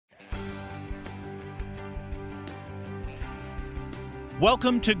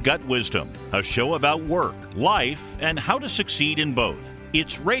Welcome to Gut Wisdom, a show about work, life, and how to succeed in both.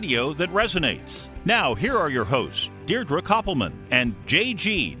 It's radio that resonates. Now, here are your hosts, Deirdre Koppelman and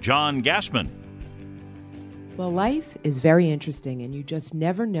J.G. John Gassman. Well, life is very interesting, and you just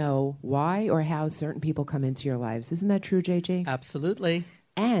never know why or how certain people come into your lives. Isn't that true, J.G.? Absolutely.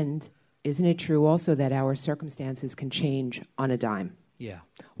 And isn't it true also that our circumstances can change on a dime? Yeah.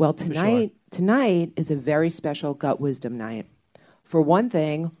 Well, tonight is a very special Gut Wisdom night. For one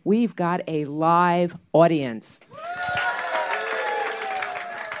thing, we've got a live audience.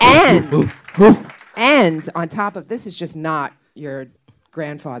 And on top of this is just not your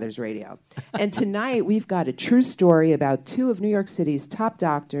grandfather's radio. And tonight we've got a true story about two of New York City's top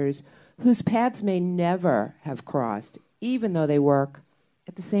doctors whose paths may never have crossed, even though they work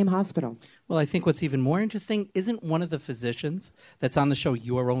at the same hospital. Well, I think what's even more interesting, isn't one of the physicians that's on the show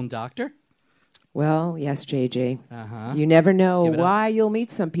your own doctor? Well, yes, JG. Uh-huh. You never know why you'll meet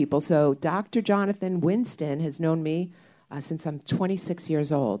some people. So Dr. Jonathan Winston has known me since I'm 26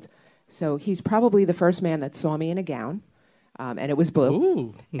 years old. So he's probably the first man that saw me in a gown, and it was blue.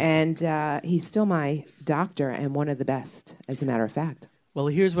 Ooh. And he's still my doctor and one of the best, as a matter of fact. Well,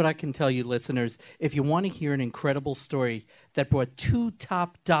 here's what I can tell you, listeners. If you want to hear an incredible story that brought two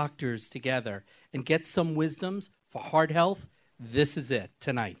top doctors together and get some wisdoms for heart health, this is it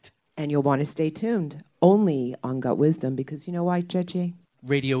tonight. And you'll want to stay tuned only on Gut Wisdom because you know why, Judgy?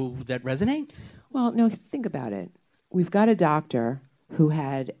 Radio that resonates? Well, no, think about it. We've got a doctor who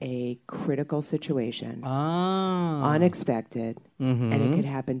had a critical situation, unexpected, and it could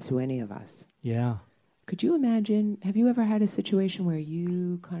happen to any of us. Yeah. Could you imagine, have you ever had a situation where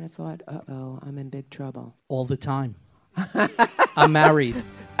you kind of thought, uh-oh, I'm in big trouble? All the time. I'm married.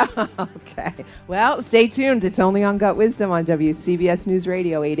 Okay. Well, stay tuned. It's only on Gut Wisdom on WCBS News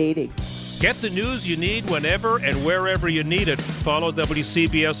Radio 880. Get the news you need whenever and wherever you need it. Follow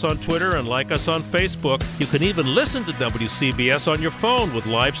WCBS on Twitter and like us on Facebook. You can even listen to WCBS on your phone with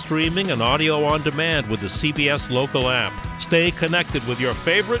live streaming and audio on demand with the CBS local app. Stay connected with your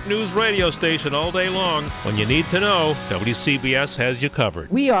favorite news radio station all day long. When you need to know, WCBS has you covered.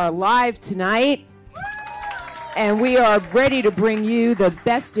 We are live tonight, and we are ready to bring you the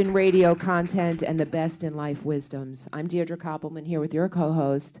best in radio content and the best in life wisdoms. I'm Deirdre Koppelman here with your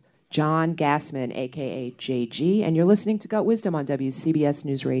co-host, John Gassman, a.k.a. JG, and you're listening to Gut Wisdom on WCBS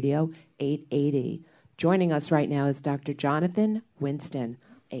News Radio 880. Joining us right now is Dr. Jonathan Winston,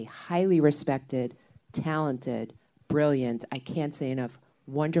 a highly respected, talented, brilliant, I can't say enough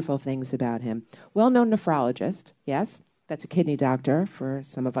wonderful things about him. Well-known nephrologist, yes, that's a kidney doctor for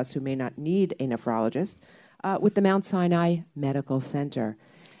some of us who may not need a nephrologist, with the Mount Sinai Medical Center.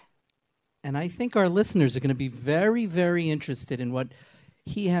 And I think our listeners are going to be very, very interested in what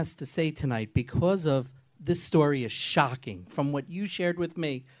he has to say tonight because of this story is shocking. From what you shared with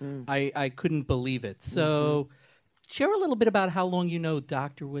me, I couldn't believe it. So share a little bit about how long you know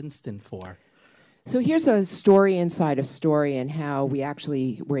Dr. Winston for. So here's a story inside a story and how we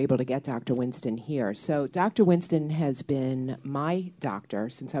actually were able to get Dr. Winston here. So Dr. Winston has been my doctor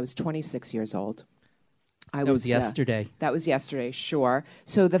since I was 26 years old. That was yesterday. That was yesterday, sure.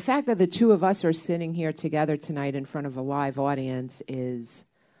 So the fact that the two of us are sitting here together tonight in front of a live audience is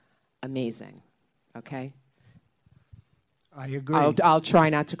amazing, okay? I agree. I'll try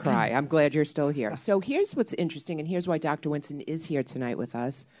not to cry. I'm glad you're still here. So here's what's interesting, and here's why Dr. Winston is here tonight with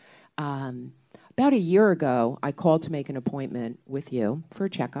us. About a year ago, I called to make an appointment with you for a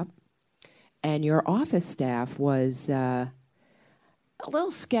checkup, and your office staff was a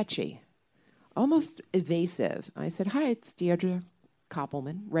little sketchy. Almost evasive. I said, hi, it's Deirdre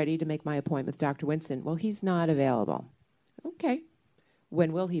Koppelman, ready to make my appointment with Dr. Winston. Well, he's not available. Okay.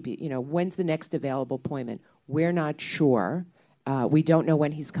 When will he be? When's the next available appointment? We're not sure. We don't know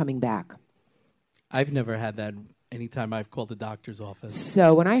when he's coming back. I've never had that anytime I've called the doctor's office.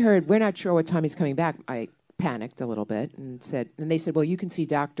 So when I heard we're not sure what time he's coming back, I panicked a little bit and they said, well, you can see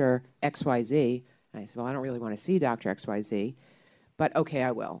Dr. XYZ. And I said, well, I don't really want to see Dr. XYZ, but okay,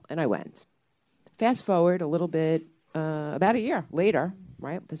 I will. And I went. Fast forward a little bit, about a year later,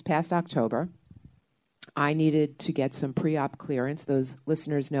 right, this past October, I needed to get some pre-op clearance. Those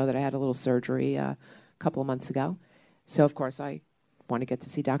listeners know that I had a little surgery a couple of months ago. So, of course, I want to get to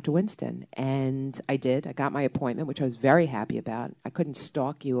see Dr. Winston. And I did. I got my appointment, which I was very happy about. I couldn't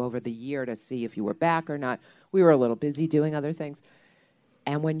stalk you over the year to see if you were back or not. We were a little busy doing other things.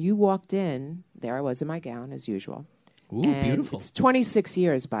 And when you walked in, there I was in my gown, as usual. Ooh, and beautiful. It's 26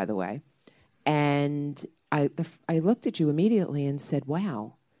 years, by the way. And I looked at you immediately and said,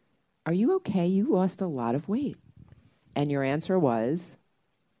 wow, are you okay? You lost a lot of weight. And your answer was,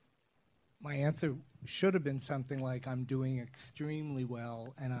 My answer should have been something like, I'm doing extremely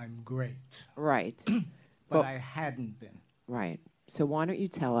well and I'm great. Right. But Well- I hadn't been. Right. So why don't you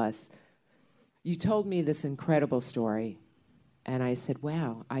tell us, you told me this incredible story, and I said,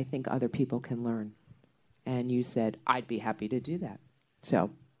 wow, I think other people can learn. And you said, I'd be happy to do that.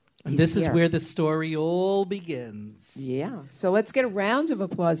 So And he's this is here. where the story all begins. Yeah. So let's get a round of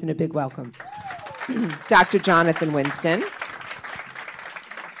applause and a big welcome. Dr. Jonathan Winston.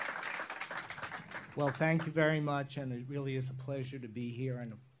 Well, thank you very much, and it really is a pleasure to be here,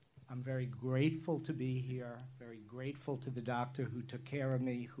 and I'm very grateful to be here, very grateful to the doctor who took care of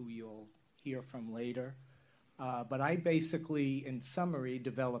me, who you'll hear from later. But I basically, in summary,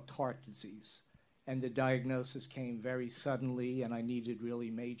 developed heart disease, and the diagnosis came very suddenly, and I needed really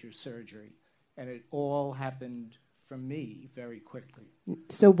major surgery. And it all happened for me very quickly.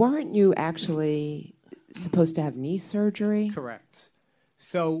 So weren't you actually supposed to have knee surgery? Correct.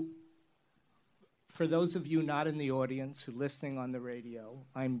 So, for those of you not in the audience who are listening on the radio,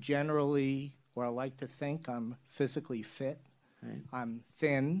 I'm generally, or I like to think, I'm physically fit. Right. I'm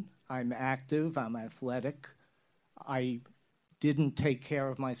thin. I'm active. I'm athletic. I didn't take care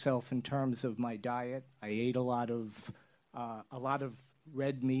of myself in terms of my diet. I ate a lot of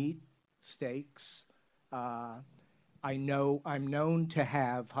red meat, steaks. I'm known to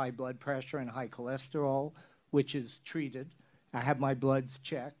have high blood pressure and high cholesterol, which is treated. I have my bloods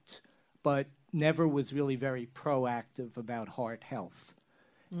checked, but never was really very proactive about heart health.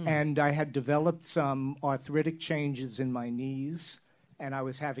 And I had developed some arthritic changes in my knees, and I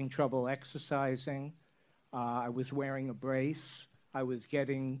was having trouble exercising. I was wearing a brace. I was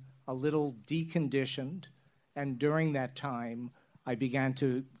getting a little deconditioned, and during that time, I began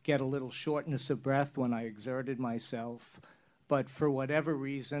to get a little shortness of breath when I exerted myself. But for whatever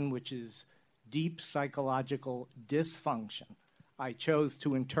reason, which is deep psychological dysfunction, I chose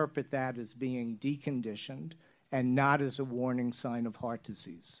to interpret that as being deconditioned and not as a warning sign of heart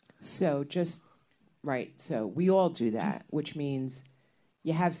disease. So so we all do that, which means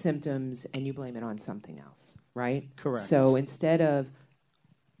you have symptoms and you blame it on something else, right? Correct. So instead of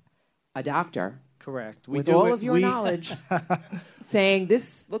a doctor Correct. with all of your knowledge saying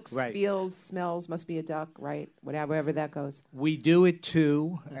this looks, Right. feels, smells, must be a duck, right? Whatever that goes. We do it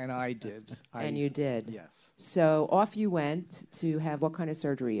too, and I did. And you did. Yes. So off you went to have what kind of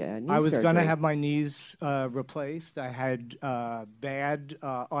surgery? Knee I was surgery. going to have my knees replaced. I had bad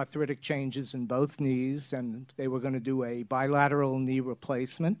arthritic changes in both knees, and they were going to do a bilateral knee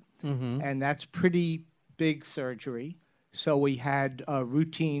replacement, and that's pretty big surgery. So we had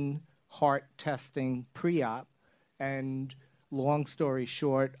routine heart testing pre-op, and long story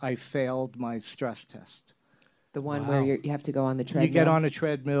short, I failed my stress test. The one where you have to go on the treadmill. You get on a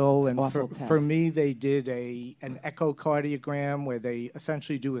treadmill, It's and awful for test. me, they did an echocardiogram where they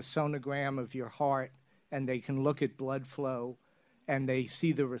essentially do a sonogram of your heart, and they can look at blood flow, and they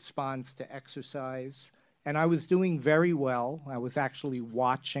see the response to exercise. And I was doing very well. I was actually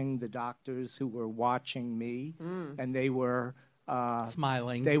watching the doctors who were watching me, and they were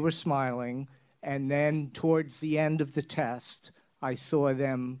Smiling. They were smiling. And then towards the end of the test, I saw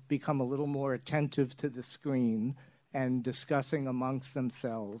them become a little more attentive to the screen and discussing amongst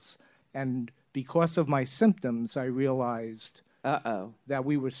themselves. And because of my symptoms, I realized that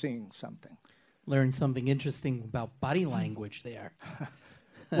we were seeing something. Learned something interesting about body language there.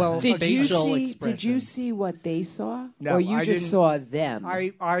 Well, Did you Facial see? Did you expressions. see what they saw, No, or you I just didn't- saw them?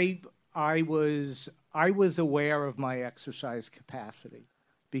 I was aware of my exercise capacity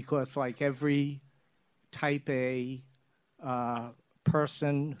because, like every type A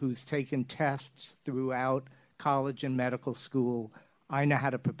person who's taken tests throughout college and medical school, I know how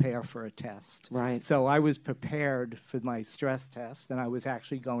to prepare for a test. Right. So I was prepared for my stress test, and I was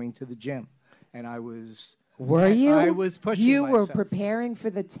actually going to the gym, and I was. Were you? I was pushing You were myself. preparing for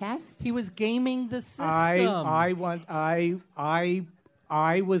the test. He was gaming the system. I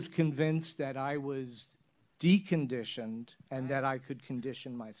was convinced that I was deconditioned and that I could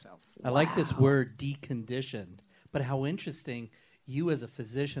condition myself. I like this word, deconditioned. But how interesting, you as a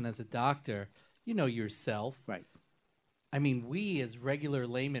physician, as a doctor, you know yourself. Right. I mean, we as regular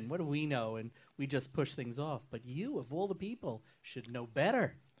laymen, what do we know? And we just push things off. But you, of all the people, should know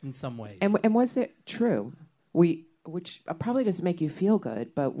better in some ways. And was that true? Which probably doesn't make you feel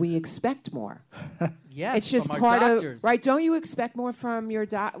good, but we expect more. yes, It's just from our part doctors. of, right? Don't you expect more from your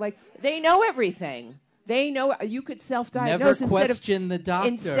doc? Like, they know everything. They know you could self-diagnose Never instead question of, the doctor,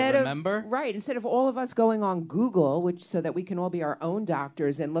 instead remember? Of, right. Instead of all of us going on Google, so that we can all be our own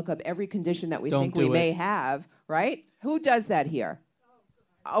doctors and look up every condition that we Don't think we do may it. have, right? Who does that here?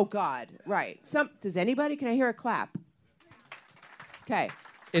 Oh, God. Right. Does anybody? Can I hear a clap? Okay.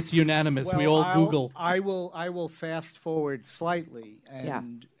 It's unanimous. Well, we all Google. I will fast forward slightly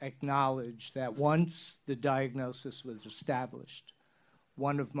and acknowledge that once the diagnosis was established,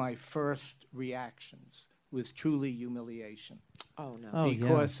 one of my first reactions was truly humiliation. Oh, no. Oh,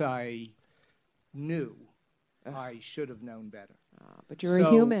 because I knew I should have known better. But you're a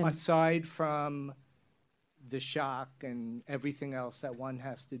human. Aside from the shock and everything else that one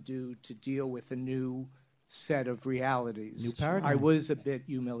has to do to deal with a new set of realities, New paradigm. I was a bit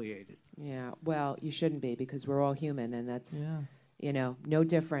humiliated. Yeah, well, you shouldn't be because we're all human, and that's, no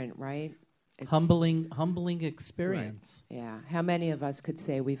different, right? It's, Humbling experience. Yeah. How many of us could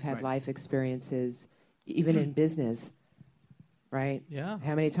say we've had Right. life experiences, even in business, right? Yeah.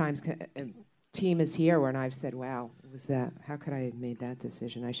 How many times team is here when I've said, wow, how could I have made that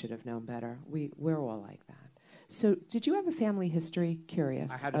decision? I should have known better. We're all like that. So did you have a family history,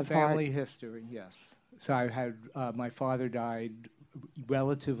 curious? I had a of family heart? history, yes. So I had, my father died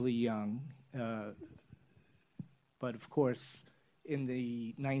relatively young, but of course in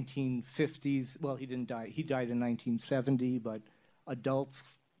the 1950s, well, he didn't die, he died in 1970, but adults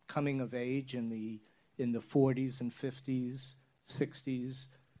coming of age in the 40s and 50s, 60s,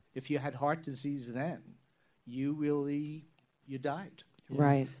 if you had heart disease then, you died.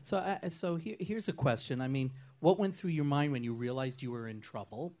 Right. So here's a question. I mean, what went through your mind when you realized you were in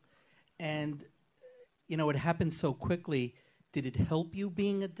trouble? And, it happened so quickly. Did it help you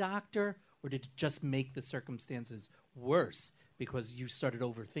being a doctor, or did it just make the circumstances worse because you started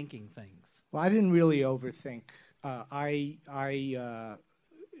overthinking things? Well, I didn't really overthink.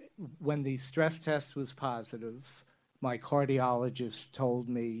 When the stress test was positive, my cardiologist told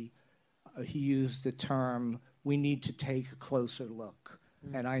me, he used the term, we need to take a closer look.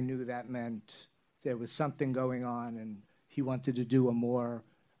 And I knew that meant there was something going on, and he wanted to do a more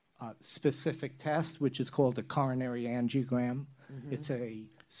specific test, which is called a coronary angiogram. It's a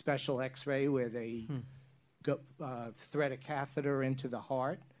special X-ray where they thread a catheter into the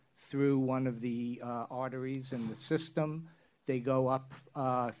heart through one of the arteries in the system. They go up,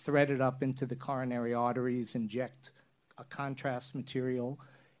 thread it up into the coronary arteries, inject a contrast material,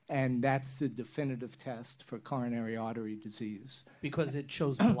 and that's the definitive test for coronary artery disease. Because it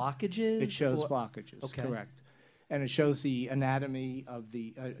shows blockages? It shows blockages, Okay. correct. And it shows the anatomy of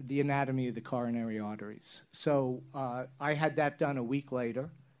the coronary arteries. So I had that done a week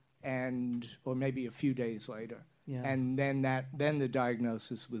later, or maybe a few days later. Yeah. And then the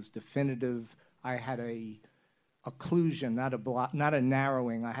diagnosis was definitive. I had a occlusion, not a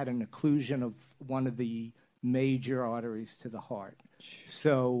narrowing. I had an occlusion of one of the major arteries to the heart.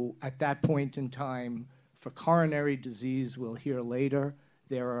 So at that point in time, for coronary disease, we'll hear later,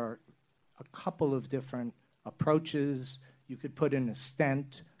 there are a couple of different approaches. You could put in a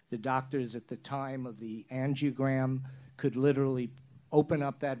stent. The doctors at the time of the angiogram could literally open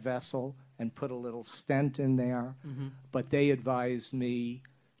up that vessel and put a little stent in there. But they advised me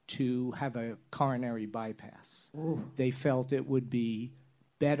to have a coronary bypass. Ooh. They felt it would be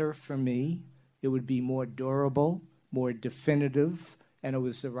better for me. It would be more durable, more definitive, and it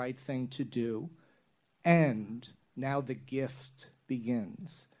was the right thing to do. And now the gift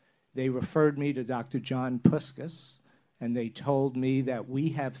begins. They referred me to Dr. John Puskas, and they told me that we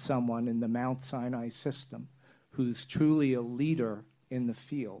have someone in the Mount Sinai system who's truly a leader in the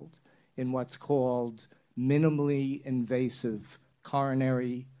field in what's called minimally invasive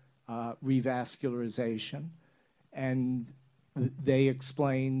coronary revascularization. And they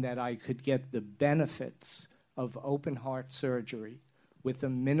explained that I could get the benefits of open heart surgery with a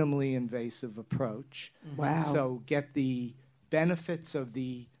minimally invasive approach. Wow. So get the benefits of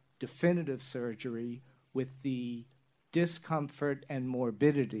the definitive surgery with the discomfort and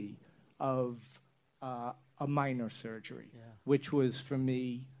morbidity of a minor surgery, which was, for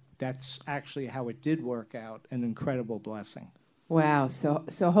me, that's actually how it did work out, an incredible blessing. Wow. So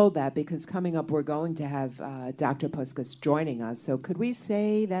hold that, because coming up we're going to have Dr. Puskas joining us. So could we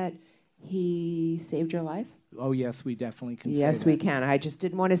say that he saved your life? Oh, yes, we definitely can say that. Yes, we can. I just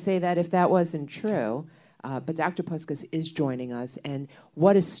didn't want to say that if that wasn't true. But Dr. Puskas is joining us, and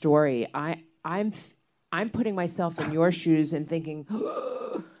what a story. I'm putting myself in your shoes and thinking,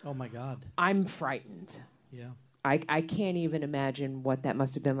 oh, my God. I'm frightened. Yeah. I can't even imagine what that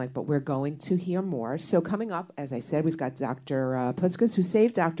must have been like, but we're going to hear more. So coming up, as I said, we've got Dr. Puskas, who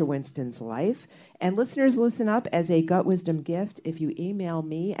saved Dr. Winston's life. And listeners, listen up. As a Gut Wisdom gift, if you email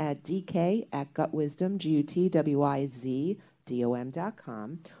me at dk@gutwisdom,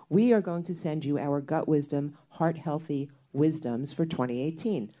 GUTWIZDOM.com, we are going to send you our Gut Wisdom Heart Healthy Wisdoms for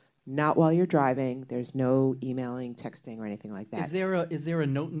 2018. Not while you're driving. There's no emailing, texting, or anything like that. Is there a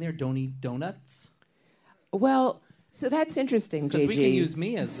note in there, don't eat donuts? Well, So that's interesting, Because JG. we can use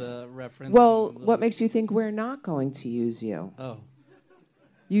me as a reference. Well, what makes you think we're not going to use you? Oh.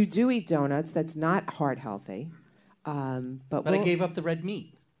 You do eat donuts. That's not heart healthy. But I gave up the red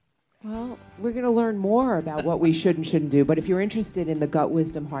meat. Well, we're going to learn more about what we should and shouldn't do. But if you're interested in the gut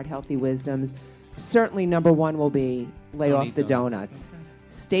wisdom, heart healthy wisdoms, certainly number one will be lay Don't off eat the donuts. donuts.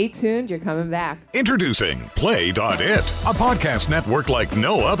 Stay tuned. You're coming back. Introducing Play.it, a podcast network like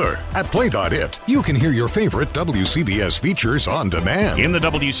no other. At Play.it, you can hear your favorite WCBS features on demand. In the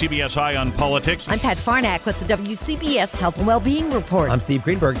WCBS Eye on Politics, I'm Pat Farnack with the WCBS Health and Wellbeing Report. I'm Steve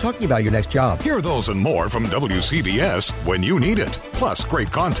Greenberg talking about your next job. Hear those and more from WCBS when you need it. Plus,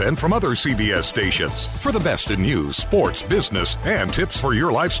 great content from other CBS stations. For the best in news, sports, business, and tips for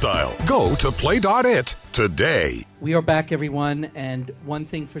your lifestyle, go to Play.it today. We are back, everyone, and one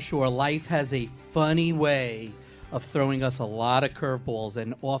thing for sure, life has a funny way of throwing us a lot of curveballs,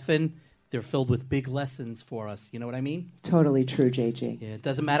 and often they're filled with big lessons for us. You know what I mean? Totally true, JG. Yeah, it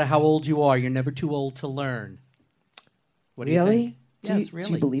doesn't matter how old you are, you're never too old to learn. What do you Really? think? Yes, Do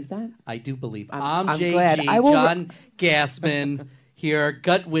really. you believe that? I do believe. I'm JG, glad. I will John Gassman here,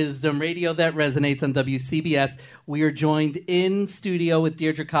 Gut Wisdom, radio that resonates on WCBS. We are joined in studio with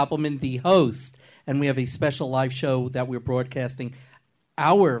Deirdre Koppelman, the host, and we have a special live show that we're broadcasting,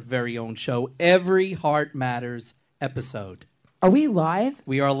 our very own show, every Heart Matters episode. Are we live?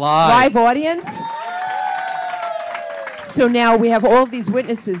 We are live. Live audience? So now we have all of these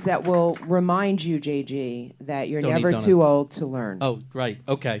witnesses that will remind you, JG, that you're Don't eat never donuts. too old to learn. Oh, right.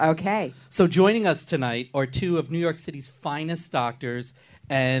 Okay. Okay. So joining us tonight are two of New York City's finest doctors,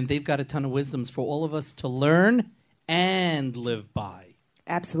 and they've got a ton of wisdoms for all of us to learn and live by.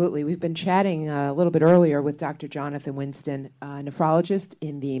 Absolutely. We've been chatting a little bit earlier with Dr. Jonathan Winston, a nephrologist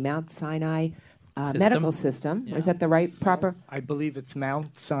in the Mount Sinai medical system. Yeah. Is that the right proper? I believe it's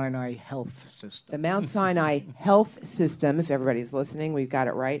Mount Sinai Health System. The Mount Sinai Health System, if everybody's listening, we've got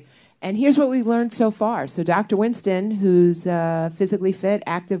it right. And here's what we've learned so far. So Dr. Winston, who's a physically fit,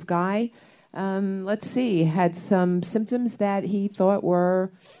 active guy, let's see, had some symptoms that he thought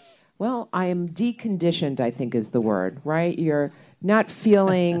were, well, I am deconditioned, I think is the word, right? You're not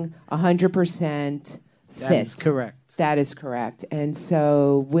feeling 100% fit. That is correct. That is correct. And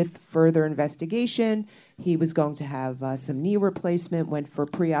so with further investigation, he was going to have some knee replacement, went for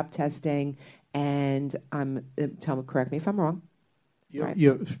pre-op testing, and correct me if I'm wrong.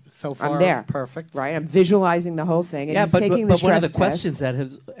 You're so far I'm there. perfect. Right? I'm visualizing the whole thing. And Yeah, he's but taking the one of the stress questions that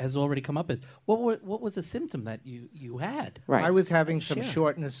has already come up is, what was a symptom that you had? Right. I was having some Share.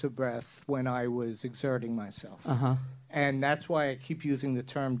 shortness of breath when I was exerting myself. Uh-huh. And that's why I keep using the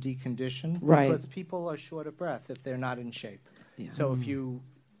term deconditioned. Right. Because people are short of breath if they're not in shape. So if you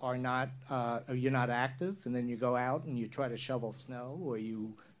are not, you're not active, and then you go out and you try to shovel snow, or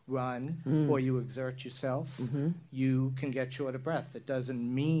you run, or you exert yourself, you can get short of breath. It doesn't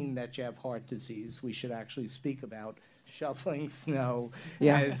mean that you have heart disease. We should actually speak about shoveling snow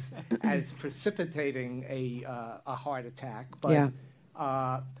Yeah. as precipitating a heart attack. Yeah.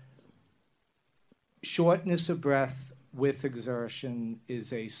 But shortness of breath with exertion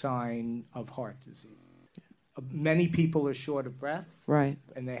is a sign of heart disease. Many people are short of breath, Right.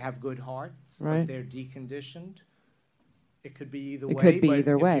 and they have good hearts, Right. but they're deconditioned. It could be either way. could be but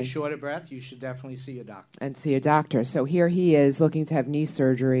either if way. you're short of breath, you should definitely see a doctor. And see a doctor. So here he is looking to have knee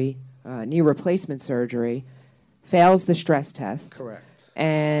surgery, knee replacement surgery, fails the stress test. Correct.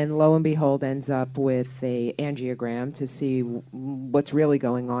 And lo and behold, ends up with a angiogram to see what's really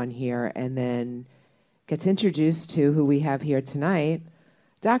going on here, and then gets introduced to who we have here tonight,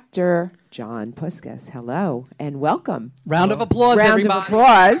 Dr. John Puskas. Hello and welcome. Round of applause, Round everybody. of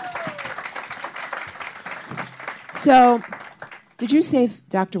applause. So, did you save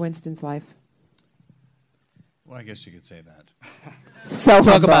Dr. Winston's life? Well, I guess you could say that. So Talk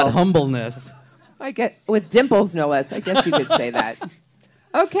humble. about humbleness. I get with dimples, no less. I guess you could say that.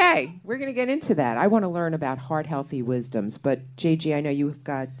 Okay, we're going to get into that. I want to learn about heart healthy wisdoms, but JG, I know you've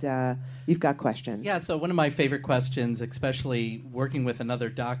got questions. Yeah, so one of my favorite questions, especially working with another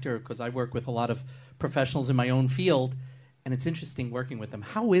doctor, because I work with a lot of professionals in my own field, and it's interesting working with them.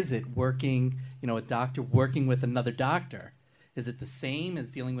 How is it working, a doctor working with another doctor? Is it the same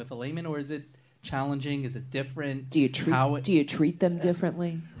as dealing with a layman, or is it challenging? Is it different? Do you treat them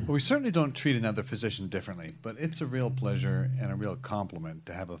differently? Well, we certainly don't treat another physician differently, but it's a real pleasure and a real compliment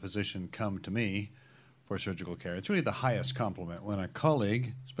to have a physician come to me for surgical care. It's really the highest compliment when a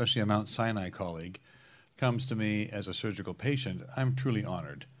colleague, especially a Mount Sinai colleague, comes to me as a surgical patient. I'm truly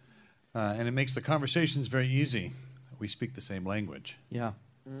honored. And it makes the conversations very easy. We speak the same language. Yeah.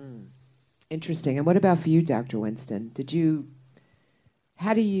 Interesting. And what about for you, Dr. Winston?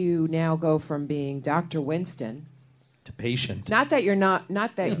 How do you now go from being Dr. Winston To patient. Not that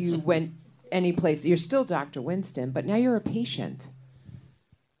you went any place. You're still Dr. Winston, but now you're a patient.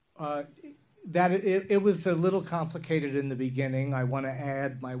 It was a little complicated in the beginning. I want to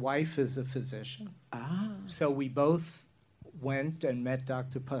add my wife is a physician. So we both went and met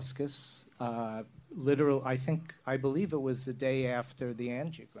Dr. Puskas. I believe it was the day after the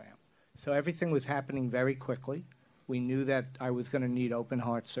angiogram. So everything was happening very quickly. We knew that I was going to need open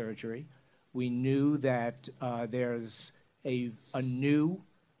heart surgery. We knew that there's a new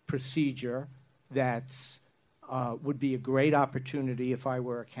procedure that would be a great opportunity if I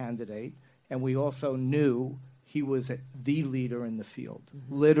were a candidate. And we also knew he was the leader in the field,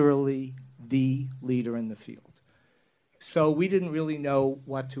 literally the leader in the field. So we didn't really know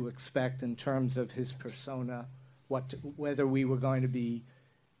what to expect in terms of his persona, whether we were going to be,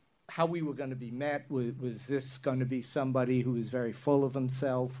 how we were going to be met. Was this going to be somebody who was very full of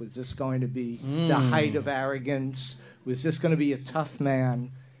himself? Was this going to be the height of arrogance? Was this going to be a tough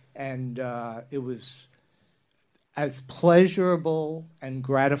man? And it was as pleasurable and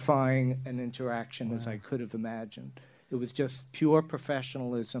gratifying an interaction as I could have imagined. It was just pure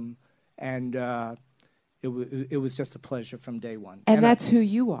professionalism, and it was just a pleasure from day one. And that's who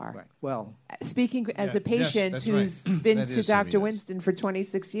you are. Right. Well, speaking as a patient yes, who's right. been That to is who he Dr. is. Winston for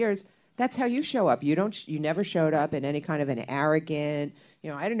 26 years, that's how you show up. You never showed up in any kind of an arrogant,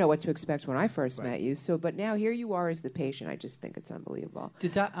 I didn't know what to expect when I first met you. So, but now here you are as the patient. I just think it's unbelievable.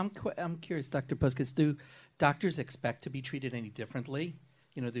 I'm curious, Dr. Puskas, do doctors expect to be treated any differently?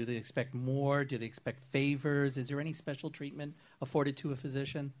 Do they expect more? Do they expect favors? Is there any special treatment afforded to a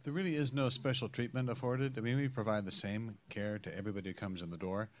physician? There really is no special treatment afforded. I mean, we provide the same care to everybody who comes in the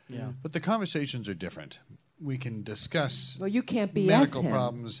door. Yeah. But the conversations are different. We can discuss you can't BS medical him,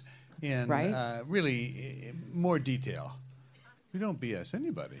 problems in right? really more detail. We don't BS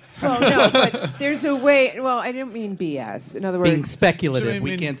anybody. Well, no, but there's a way. Well, I didn't mean BS. In other words, Being speculative, So, I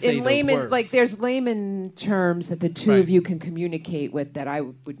we mean, can't say in those layman, words. like there's layman terms that the two Right. of you can communicate with that I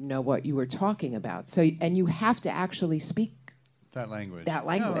would know what you were talking about. So, and you have to actually speak That language. That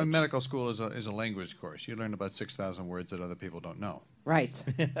language. No, medical school is a language course. You learn about 6,000 words that other people don't know. right.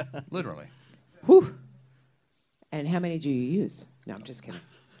 Literally. Whew. And how many do you use? No, I'm just kidding.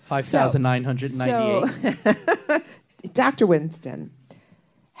 5,998. So, Dr. Winston,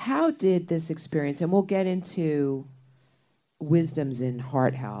 how did this experience, and we'll get into wisdoms in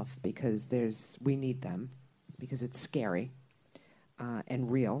heart health because we need them because it's scary and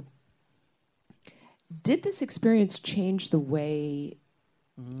real. Did this experience change the way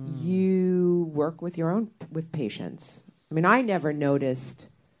you work with with patients? I mean, I never noticed.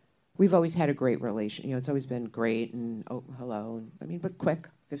 We've always had a great relation. It's always been great and hello. But quick,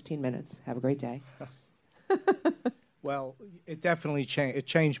 15 minutes. Have a great day. Well, it definitely changed. It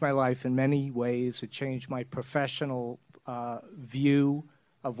changed my life in many ways. It changed my professional view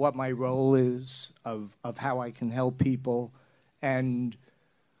of what my role is, of how I can help people. And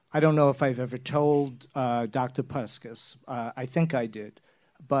I don't know if I've ever told Dr. Puskas. I think I did.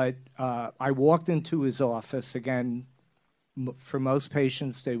 But I walked into his office. Again, for most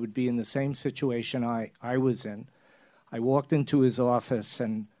patients, they would be in the same situation I was in. I walked into his office,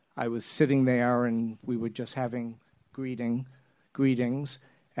 and I was sitting there, and we were just having greetings,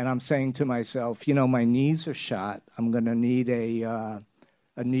 and I'm saying to myself, my knees are shot. I'm going to need a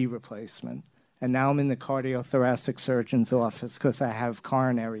knee replacement. And now I'm in the cardiothoracic surgeon's office because I have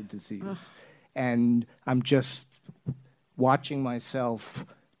coronary disease. And I'm just watching myself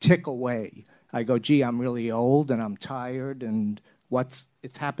tick away. I go, gee, I'm really old and I'm tired, and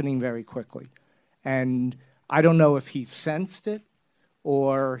it's happening very quickly. And I don't know if he sensed it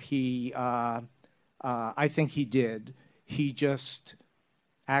or he... I think he did. He just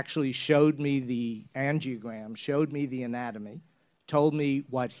actually showed me the angiogram, showed me the anatomy, told me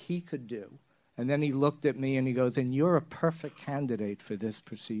what he could do. And then he looked at me and he goes, and you're a perfect candidate for this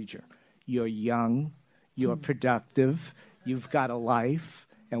procedure. You're young, you're productive, you've got a life,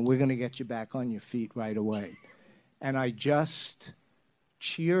 and we're going to get you back on your feet right away. And I just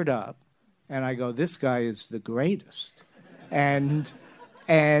cheered up, and I go, this guy is the greatest. And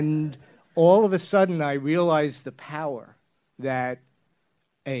all of a sudden, I realized the power that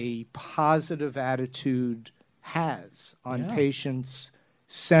a positive attitude has on patients'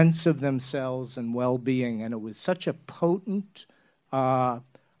 sense of themselves and well-being. And it was such a potent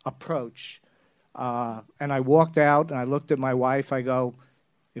approach. And I walked out, and I looked at my wife. I go,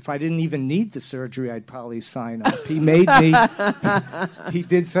 if I didn't even need the surgery, I'd probably sign up. He made me. He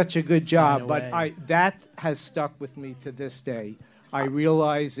did such a good job. But that has stuck with me to this day. I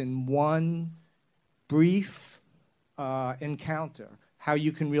realize in one brief encounter how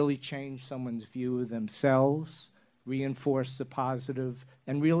you can really change someone's view of themselves reinforce the positive,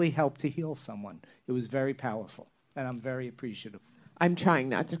 and really help to heal someone. It was very powerful, and I'm very appreciative. I'm trying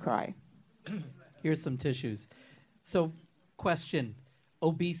not to cry. Here's some tissues. So, question.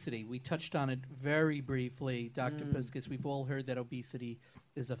 Obesity. We touched on it very briefly, Dr. Puskas. We've all heard that obesity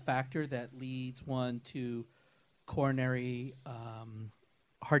is a factor that leads one to coronary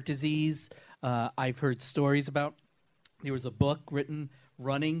heart disease. I've heard stories about, there was a book written,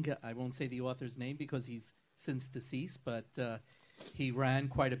 Running. I won't say the author's name because he's since deceased, but he ran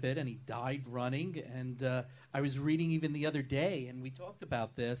quite a bit and he died running. And I was reading even the other day, and we talked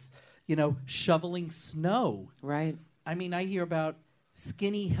about this, shoveling snow. Right. I mean, I hear about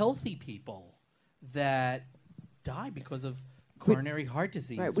skinny, healthy people that die because of coronary heart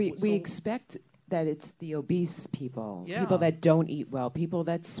disease. Right. We expect that it's the obese people, Yeah. people that don't eat well, people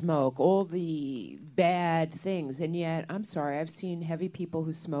that smoke, all the bad things. And yet, I'm sorry, I've seen heavy people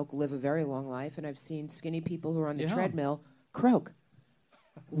who smoke live a very long life, and I've seen skinny people who are on the treadmill croak.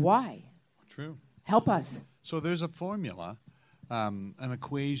 Why? True. Help us. So there's a formula, an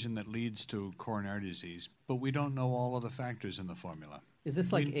equation that leads to coronary disease, but we don't know all of the factors in the formula. Is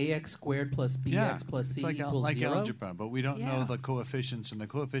this like AX squared plus BX plus C it's equals like 0? algebra, but we don't know the coefficients, and the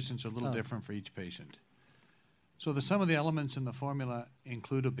coefficients are a little different for each patient. So some of the elements in the formula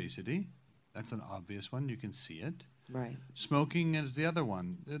include obesity. That's an obvious one. You can see it. Right. Smoking is the other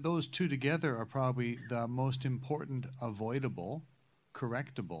one. Those two together are probably the most important avoidable,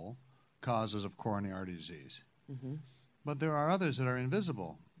 correctable causes of coronary artery disease. Mm-hmm. But there are others that are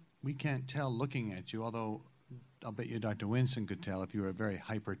invisible. We can't tell looking at you, although I'll bet you Dr. Winston could tell if you were very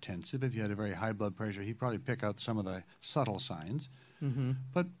hypertensive, if you had a very high blood pressure, he'd probably pick out some of the subtle signs. Mm-hmm.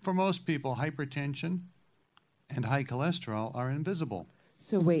 But for most people, hypertension and high cholesterol are invisible.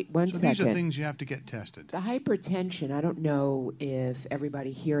 So wait one second. So these are things you have to get tested. The hypertension, I don't know if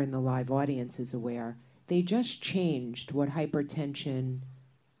everybody here in the live audience is aware, they just changed what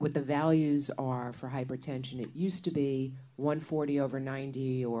the values are for hypertension. It used to be 140 over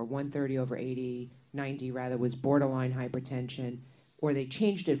 90 or 130 over 80, 90 rather, was borderline hypertension, or they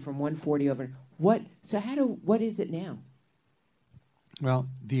changed it from 140 over. What is it now? Well,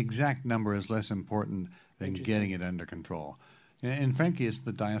 the exact number is less important than getting it under control. And frankly, it's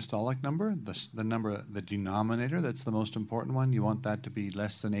the diastolic number, the number, the denominator, that's the most important one. You want that to be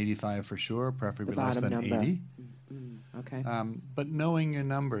less than 85 for sure, preferably less than number. 80. Okay. But knowing your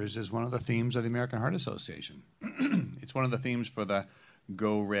numbers is one of the themes of the American Heart Association. It's one of the themes for the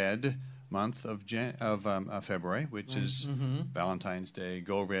Go Red month of February, which is Valentine's Day.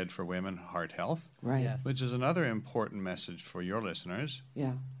 Go Red for women, heart health. Right. Yes. Which is another important message for your listeners.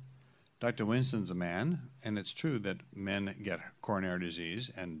 Yeah. Dr. Winston's a man, and it's true that men get coronary disease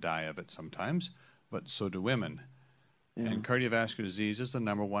and die of it sometimes, but so do women. Yeah. And cardiovascular disease is the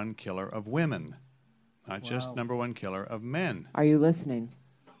number one killer of women, not just number one killer of men. Are you listening?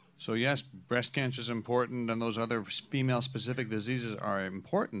 So yes, breast cancer is important, and those other female-specific diseases are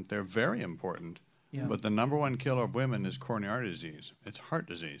important. They're very important. Yeah. But the number one killer of women is coronary artery disease. It's heart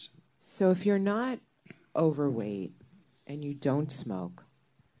disease. So if you're not overweight and you don't smoke,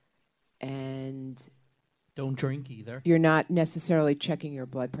 and don't drink either, you're not necessarily checking your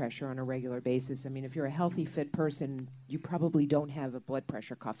blood pressure on a regular basis. I mean, if you're a healthy, fit person, you probably don't have a blood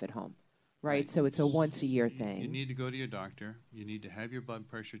pressure cuff at home, right? So it's a once-a-year thing. You need to go to your doctor. You need to have your blood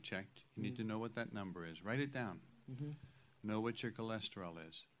pressure checked. You need to know what that number is. Write it down. Know what your cholesterol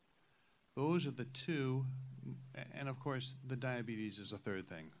is. Those are the two. And, of course, the diabetes is a third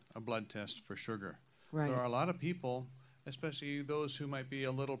thing, a blood test for sugar. Right. There are a lot of people, especially those who might be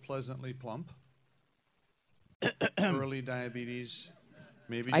a little pleasantly plump, early diabetes,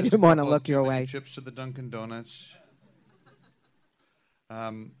 maybe I just didn't a want to couple look of too your many way. trips to the Dunkin' Donuts.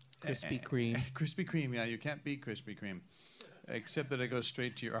 Krispy Kreme. Krispy Kreme, yeah, you can't beat Krispy Kreme, except that it goes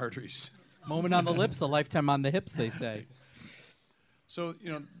straight to your arteries. Moment on the lips, a lifetime on the hips, they say. So,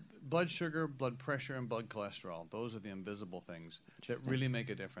 blood sugar, blood pressure, and blood cholesterol, those are the invisible things that really make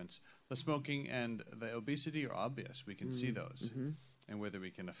a difference. The smoking and the obesity are obvious. We can see those. And whether we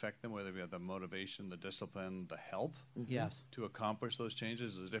can affect them, whether we have the motivation, the discipline, the help to accomplish those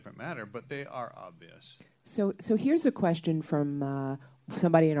changes is a different matter, but they are obvious. So here's a question from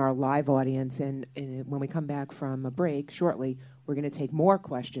somebody in our live audience, and when we come back from a break shortly, we're going to take more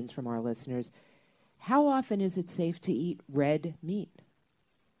questions from our listeners. How often is it safe to eat red meat?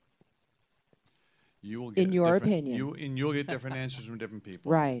 You will get in your opinion. You'll get different answers from different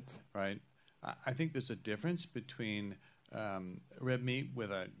people. Right. Right. I think there's a difference between red meat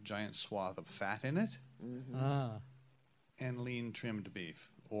with a giant swath of fat in it and lean trimmed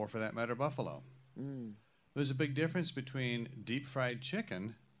beef, or for that matter, buffalo. There's a big difference between deep fried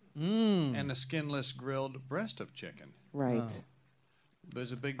chicken and a skinless grilled breast of chicken. Right.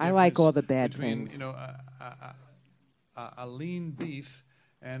 There's a big I like difference all the bad between, things. you know, a lean beef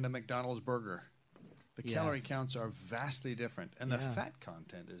and a McDonald's burger. The calorie counts are vastly different, and the fat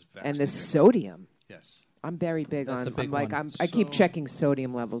content is vastly And the different. sodium. Yes. I'm very big That's on. a big I'm like one. I keep checking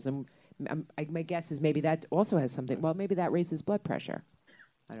sodium levels, and my guess is maybe that also has something. Well, maybe that raises blood pressure.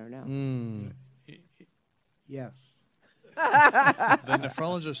 I don't know. Yes. The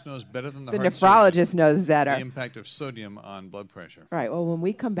nephrologist knows better than the The heart nephrologist surgeon knows better. the impact of sodium on blood pressure. All right. Well, when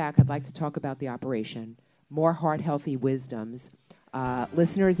we come back, I'd like to talk about the operation, more heart-healthy wisdoms.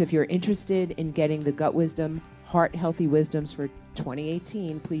 Listeners, if you're interested in getting the Gut Wisdom Heart-Healthy Wisdoms for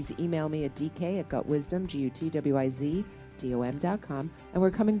 2018, please email me at dk@gutwisdom, GUTWIZDOM.com. And we're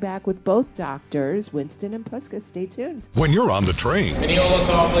coming back with both doctors, Winston and Puskas. Stay tuned. When you're on the train,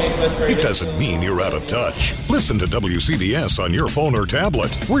 it doesn't mean you're out of touch. Listen to WCBS on your phone or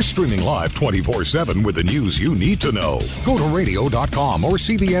tablet. We're streaming live 24/7 with the news you need to know. Go to radio.com or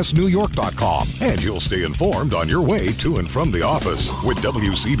cbsnewyork.com, and you'll stay informed on your way to and from the office with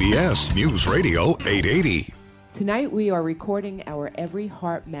WCBS News Radio 880. Tonight we are recording our Every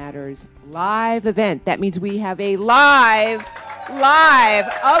Heart Matters live event. That means we have a live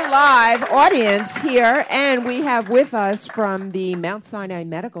audience here, and we have with us from the Mount Sinai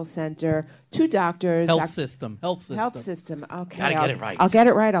Medical Center two doctors. Health system. Okay. Gotta get it right. I'll get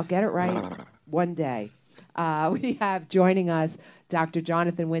it right one day. We have joining us Dr.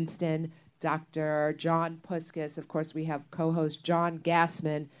 Jonathan Winston, Dr. John Puskas. Of course, we have co-host John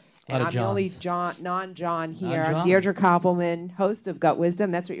Gassman. And I'm the only non-John here. I'm Deirdre Koppelman, host of Gut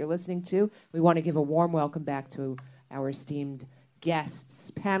Wisdom. That's what you're listening to. We want to give a warm welcome back to our esteemed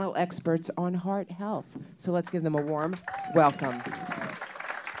guests, panel experts on heart health. So let's give them a warm welcome.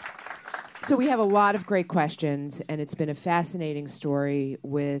 So we have a lot of great questions, and it's been a fascinating story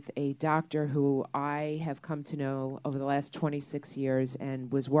with a doctor who I have come to know over the last 26 years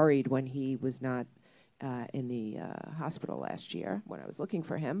and was worried when he was not in the hospital last year when I was looking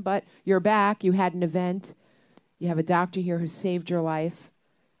for him. But you're back. You had an event. You have a doctor here who saved your life.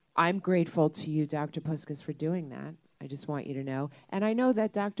 I'm grateful to you, Dr. Puskas, for doing that. I just want you to know. And I know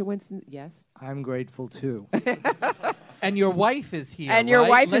that Dr. Winston, yes? I'm grateful, too. And your wife is here, And your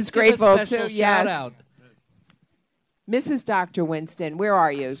wife Let's is give grateful, a special too, yes. shout out. Mrs. Dr. Winston, where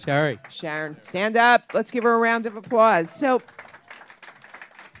are you? Sherry. Sharon, stand up. Let's give her a round of applause. So,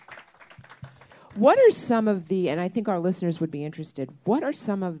 what are some of the, and I think our listeners would be interested, what are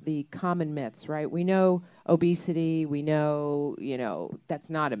some of the common myths, right? We know obesity, we know, that's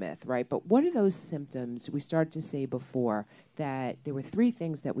not a myth, right? But what are those symptoms? We started to say before that there were three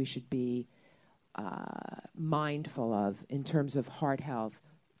things that we should be mindful of in terms of heart health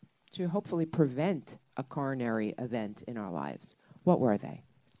to hopefully prevent a coronary event in our lives. What were they?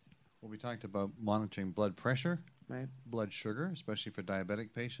 Well, we talked about monitoring blood pressure, Right. blood sugar, especially for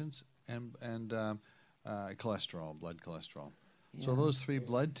diabetic patients, and cholesterol, blood cholesterol. Yeah. So those three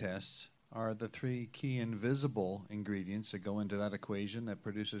blood tests are the three key invisible ingredients that go into that equation that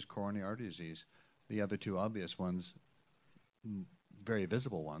produces coronary artery disease. The other two obvious ones, very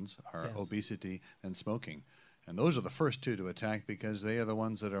visible ones, are obesity and smoking. And those are the first two to attack because they are the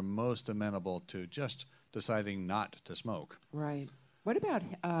ones that are most amenable to just deciding not to smoke. Right. What about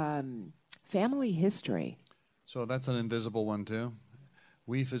family history? So that's an invisible one too.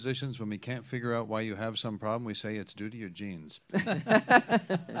 We physicians, when we can't figure out why you have some problem, we say it's due to your genes.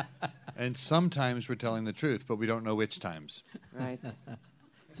 And sometimes we're telling the truth, but we don't know which times. Right.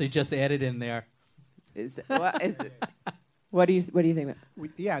 So you just add it in there. What do you think?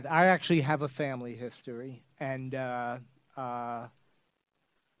 Yeah, I actually have a family history, and I'm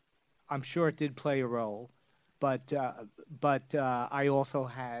sure it did play a role. But I also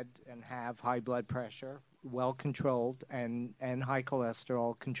had and have high blood pressure, well controlled, and high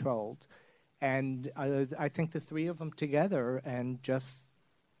cholesterol controlled, and I think the three of them together and just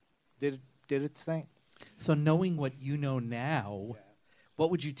did its thing. So knowing what you know now, what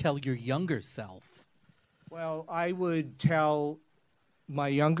would you tell your younger self? Well, I would tell my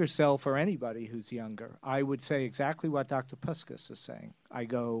younger self or anybody who's younger, I would say exactly what Dr. Puskas is saying.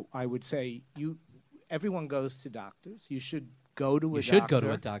 I would say everyone goes to doctors. You should go to a doctor. You should go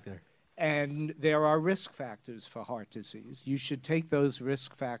to a doctor. And there are risk factors for heart disease. You should take those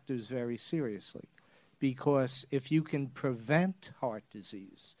risk factors very seriously because if you can prevent heart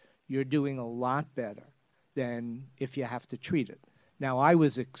disease, you're doing a lot better than if you have to treat it. Now, I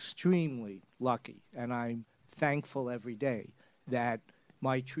was extremely lucky, and I'm thankful every day that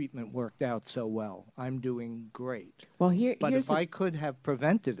my treatment worked out so well. I'm doing great. Well, but if I could have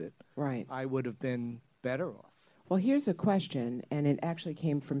prevented it, right, I would have been better off. Well, here's a question, and it actually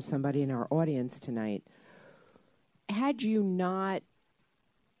came from somebody in our audience tonight. Had you not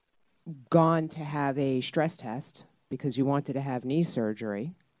gone to have a stress test because you wanted to have knee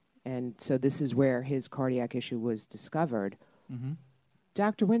surgery, and so this is where his cardiac issue was discovered,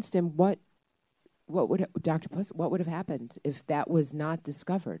 Dr. Winston, what would have happened if that was not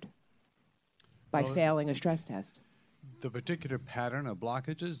discovered by failing a stress test? The particular pattern of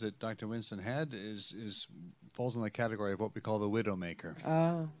blockages that Dr. Winston had falls in the category of what we call the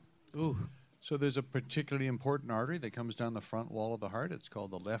widowmaker. Ooh. So there's a particularly important artery that comes down the front wall of the heart. It's called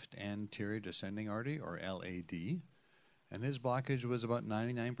the left anterior descending artery, or LAD. And his blockage was about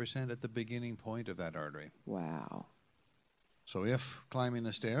 99% at the beginning point of that artery. Wow. So if climbing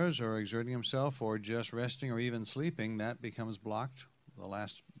the stairs or exerting himself or just resting or even sleeping, that becomes blocked. The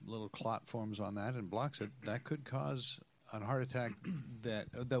last little clot forms on that and blocks it. That could cause a heart attack.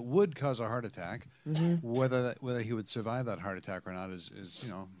 That would cause a heart attack. Whether he would survive that heart attack or not is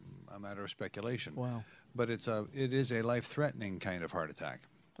a matter of speculation. Wow. But it is a life-threatening kind of heart attack.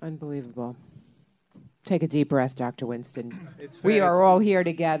 Unbelievable. Take a deep breath, Dr. Winston. We are all here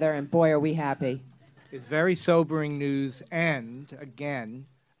together, and boy, are we happy. It's very sobering news, and again,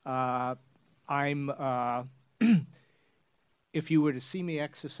 if you were to see me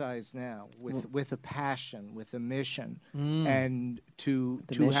exercise now with a passion, with a mission, and to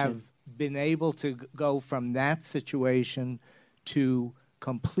have been able to go from that situation to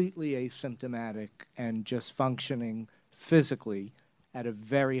completely asymptomatic and just functioning physically at a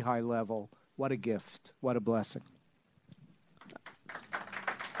very high level, what a gift, what a blessing.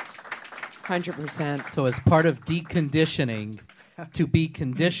 100%. So as part of deconditioning, to be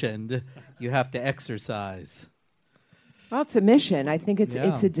conditioned, you have to exercise. Well, it's a mission. I think it's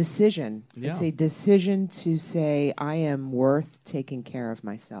a decision. Yeah. It's a decision to say, I am worth taking care of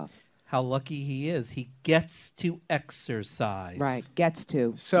myself. How lucky he is. He gets to exercise. Right, gets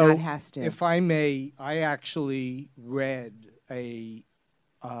to, So, not has to. if I may, I actually read a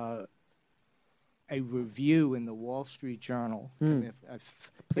review in the Wall Street Journal. And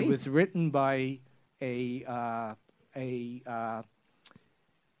it was written by an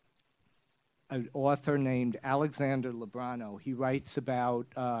author named Alexander Lebrano. He writes about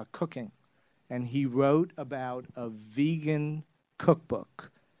cooking, and he wrote about a vegan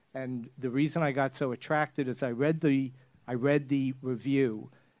cookbook. And the reason I got so attracted is I read the review.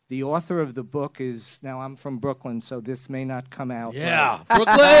 The author of the book is, now I'm from Brooklyn, so this may not come out. Yeah,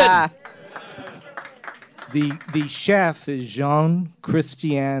 Brooklyn! The chef is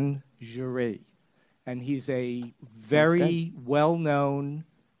Jean-Christian Jury, and he's a very well-known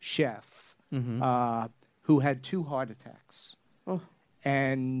chef who had 2 heart attacks. Oh.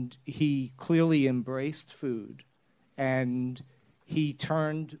 And he clearly embraced food, and he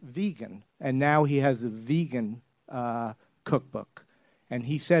turned vegan, and now he has a vegan cookbook. And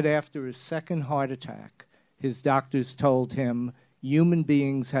he said after his second heart attack, his doctors told him, human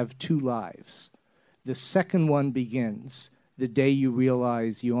beings have 2 lives. The second one begins the day you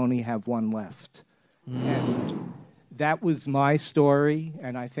realize you only have one left. And that was my story,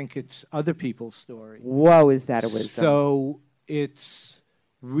 and I think it's other people's story. Whoa, is that a wisdom? So it's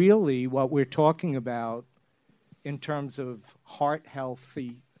really what we're talking about in terms of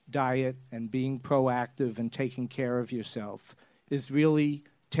heart-healthy diet and being proactive and taking care of yourself is really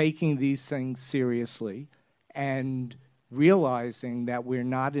taking these things seriously and realizing that we're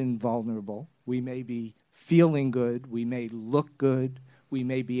not invulnerable. We may be feeling good, we may look good, we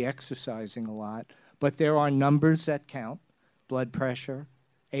may be exercising a lot, but there are numbers that count: blood pressure,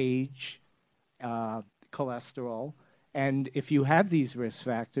 age, cholesterol. And if you have these risk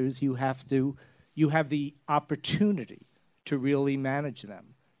factors, you have the opportunity to really manage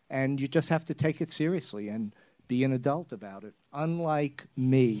them. And you just have to take it seriously and be an adult about it. Unlike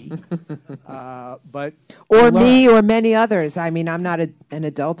me, but me or many others. I mean, I'm not an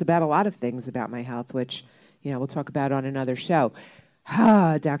adult about a lot of things about my health, which, we'll talk about on another show.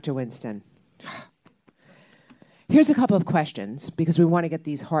 Dr. Winston. Here's a couple of questions, because we want to get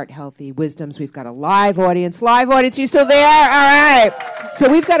these heart-healthy wisdoms. We've got a live audience. Live audience, you still there? All right. So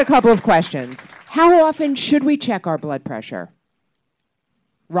we've got a couple of questions. How often should we check our blood pressure?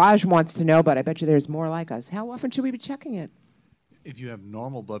 Raj wants to know, but I bet you there's more like us. How often should we be checking it? If you have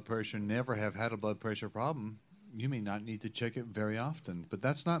normal blood pressure, never have had a blood pressure problem, you may not need to check it very often, but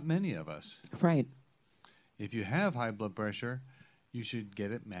that's not many of us. Right. If you have high blood pressure, you should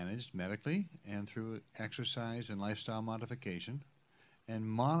get it managed medically and through exercise and lifestyle modification. and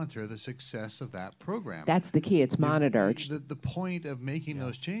monitor the success of that program. That's the key. It's monitored. The point of making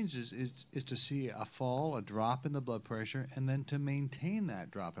those changes is to see a fall, a drop in the blood pressure, and then to maintain that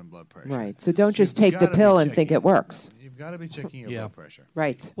drop in blood pressure. Right. So don't just take the pill and think it works. You've got to be checking your blood pressure.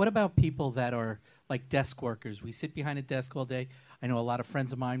 Right. What about people that are like desk workers? We sit behind a desk all day. I know a lot of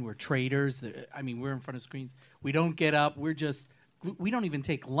friends of mine, we're traders. I mean, we're in front of screens. We don't get up. We don't even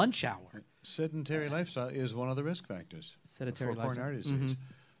take lunch hour. Sedentary lifestyle is one of the risk factors for coronary artery disease. Mm-hmm.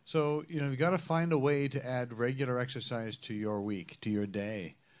 So, you've got to find a way to add regular exercise to your week, to your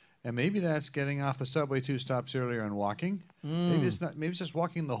day. And maybe that's getting off the subway 2 stops earlier and walking. Maybe it's not. Maybe it's just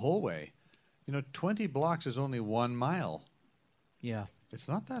walking the whole way. 20 blocks is only 1 mile. Yeah. It's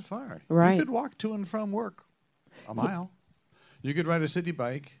not that far. Right. You could walk to and from work a mile. You could ride a city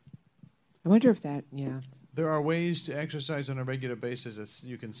bike. I wonder if There are ways to exercise on a regular basis that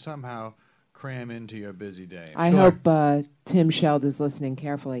you can somehow cram into your busy day. I hope Tim Sheld is listening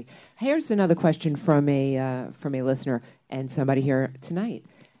carefully. Here's another question from a listener and somebody here tonight.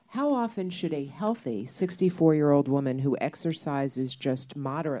 How often should a healthy 64-year-old woman who exercises just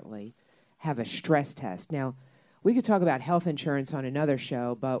moderately have a stress test? Now, we could talk about health insurance on another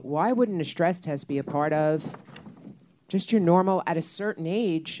show, but why wouldn't a stress test be a part of just your normal, at a certain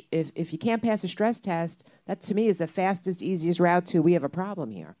age? If you can't pass a stress test, that to me is the fastest, easiest route to we have a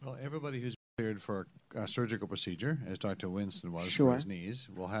problem here. Well, everybody who's cleared for a surgical procedure, as Dr. Winston was Sure. for his knees,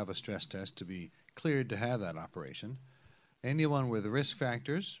 will have a stress test to be cleared to have that operation. Anyone with risk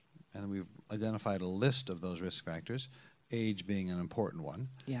factors, and we've identified a list of those risk factors, age being an important one,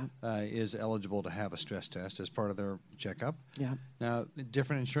 is eligible to have a stress test as part of their checkup. Yeah. Now,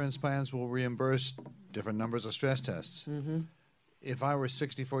 different insurance plans will reimburse different numbers of stress tests. Mm-hmm. If I were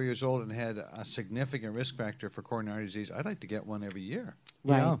 64 years old and had a significant risk factor for coronary disease, I'd like to get one every year.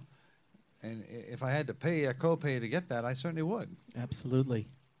 Right. Yeah. And if I had to pay a copay to get that, I certainly would. Absolutely.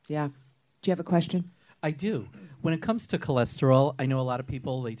 Yeah. Do you have a question? I do. When it comes to cholesterol, I know a lot of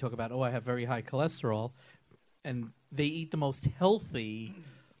people, they talk about, I have very high cholesterol, and they eat the most healthy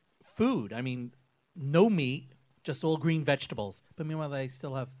food. I mean, no meat, just all green vegetables. But meanwhile, they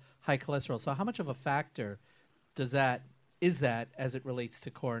still have high cholesterol. So how much of a factor is that as it relates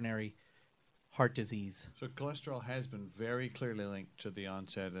to coronary heart disease? So cholesterol has been very clearly linked to the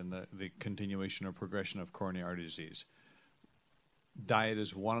onset and the continuation or progression of coronary artery disease. Diet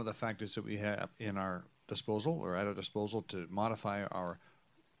is one of the factors that we have in our disposal or at our disposal to modify our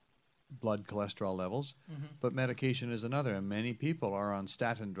blood cholesterol levels, but medication is another, and many people are on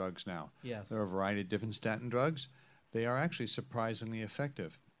statin drugs now. Yes. There are a variety of different statin drugs. They are actually surprisingly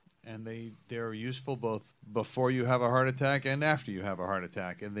effective, and they're useful both before you have a heart attack and after you have a heart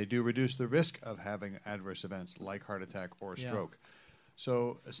attack, and they do reduce the risk of having adverse events like heart attack or stroke.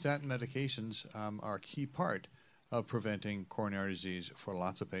 So statin medications are a key part of preventing coronary disease for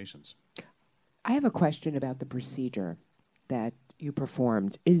lots of patients. I have a question about the procedure that you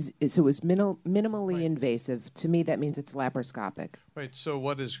performed. So it was minimally invasive. To me, that means it's laparoscopic. Right. So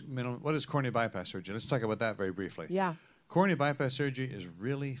what is coronary bypass surgery? Let's talk about that very briefly. Yeah. Coronary bypass surgery is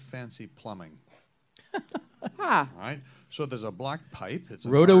really fancy plumbing. Ah. All right. So there's a blocked pipe. It's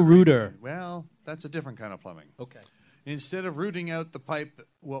Roto-rooter. Well, that's a different kind of plumbing. Okay. Instead of rooting out the pipe,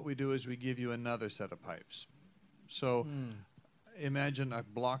 what we do is we give you another set of pipes. So imagine a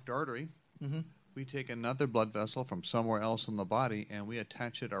blocked artery. Mm-hmm. We take another blood vessel from somewhere else in the body and we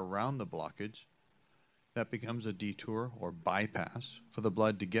attach it around the blockage. That becomes a detour or bypass for the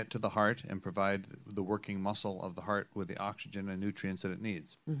blood to get to the heart and provide the working muscle of the heart with the oxygen and nutrients that it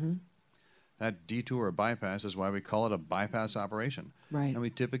needs. Mm-hmm. That detour or bypass is why we call it a bypass operation. Right. And we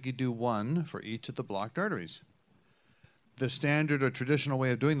typically do one for each of the blocked arteries. The standard or traditional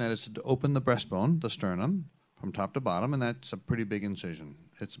way of doing that is to open the breastbone, the sternum, from top to bottom, and that's a pretty big incision.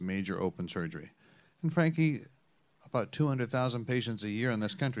 It's major open surgery. And frankly, about 200,000 patients a year in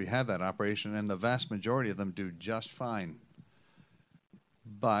this country have that operation, and the vast majority of them do just fine.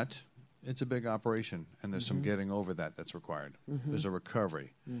 But it's a big operation, and there's some getting over that's required. There's a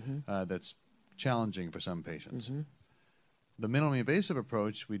recovery that's challenging for some patients. The minimally invasive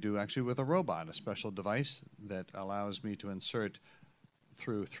approach we do actually with a robot, a special device that allows me to insert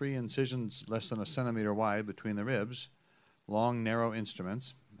through 3 incisions less than a centimeter wide between the ribs, long, narrow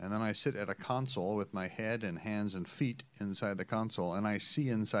instruments, and then I sit at a console with my head and hands and feet inside the console, and I see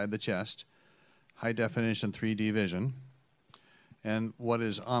inside the chest, high-definition 3D vision. And what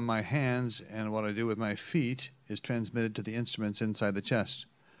is on my hands and what I do with my feet is transmitted to the instruments inside the chest.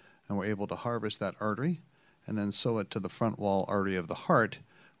 And we're able to harvest that artery and then sew it to the front wall artery of the heart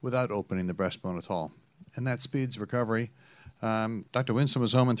without opening the breastbone at all. And that speeds recovery. Dr. Winston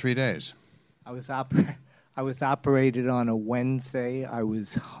was home in 3 days. I I was operated on a Wednesday. I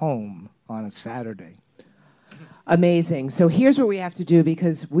was home on a Saturday. Amazing. So here's what we have to do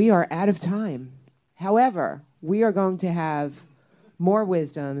because we are out of time. However, we are going to have more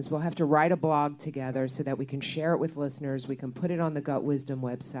wisdoms. We'll have to write a blog together so that we can share it with listeners. We can put it on the Gut Wisdom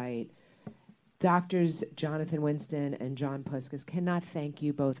website. Doctors Jonathan Winston and John Puskas, cannot thank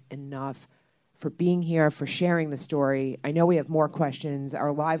you both enough for being here, for sharing the story. I know we have more questions.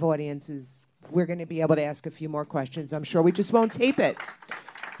 Our live audiences, we're going to be able to ask a few more questions. I'm sure we just won't tape it.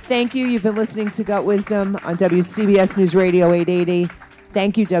 Thank you. You've been listening to Gut Wisdom on WCBS News Radio 880.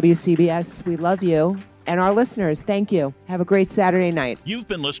 Thank you, WCBS. We love you. And our listeners, thank you. Have a great Saturday night. You've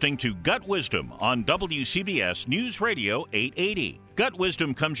been listening to Gut Wisdom on WCBS News Radio 880. Gut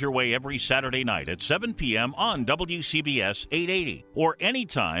Wisdom comes your way every Saturday night at 7 p.m. on WCBS 880 or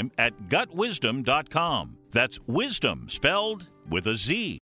anytime at gutwisdom.com. That's wisdom spelled with a Z.